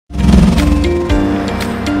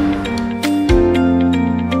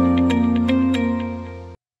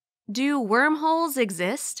Do wormholes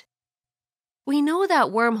exist? We know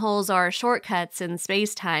that wormholes are shortcuts in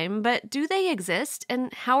space-time, but do they exist,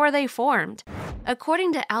 and how are they formed?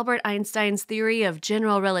 According to Albert Einstein's theory of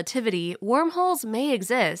general relativity, wormholes may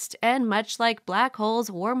exist, and much like black holes,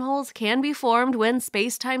 wormholes can be formed when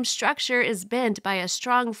space-time structure is bent by a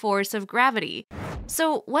strong force of gravity.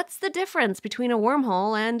 So what's the difference between a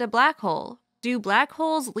wormhole and a black hole? Do black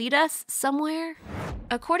holes lead us somewhere?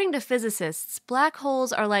 According to physicists, black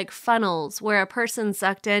holes are like funnels where a person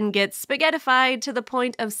sucked in gets spaghettified to the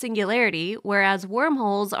point of singularity, whereas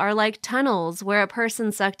wormholes are like tunnels where a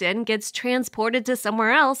person sucked in gets transported to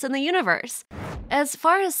somewhere else in the universe. As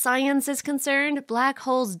far as science is concerned, black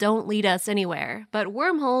holes don't lead us anywhere, but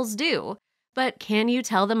wormholes do. But can you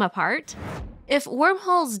tell them apart? If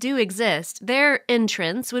wormholes do exist, their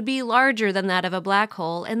entrance would be larger than that of a black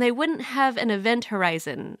hole, and they wouldn't have an event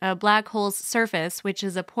horizon, a black hole's surface, which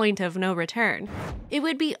is a point of no return. It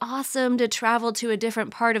would be awesome to travel to a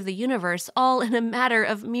different part of the universe all in a matter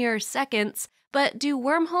of mere seconds, but do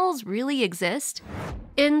wormholes really exist?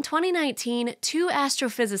 In 2019, two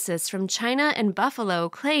astrophysicists from China and Buffalo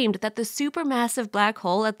claimed that the supermassive black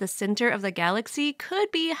hole at the center of the galaxy could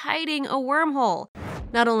be hiding a wormhole.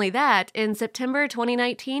 Not only that, in September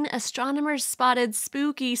 2019, astronomers spotted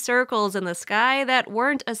spooky circles in the sky that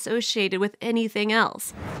weren't associated with anything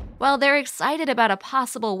else. While they're excited about a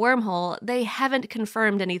possible wormhole, they haven't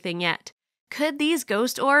confirmed anything yet. Could these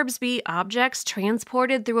ghost orbs be objects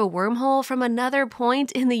transported through a wormhole from another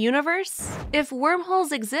point in the universe? If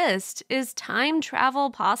wormholes exist, is time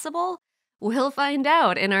travel possible? We'll find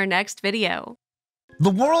out in our next video. The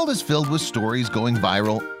world is filled with stories going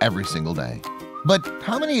viral every single day. But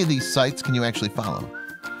how many of these sites can you actually follow?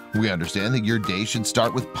 We understand that your day should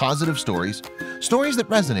start with positive stories, stories that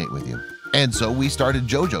resonate with you. And so we started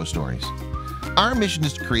JoJo Stories. Our mission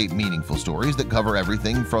is to create meaningful stories that cover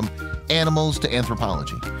everything from animals to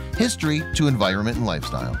anthropology, history to environment and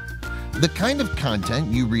lifestyle. The kind of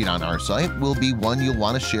content you read on our site will be one you'll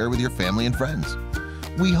want to share with your family and friends.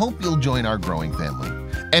 We hope you'll join our growing family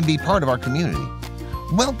and be part of our community.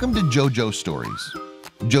 Welcome to JoJo Stories.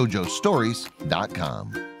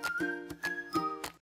 JoJoStories.com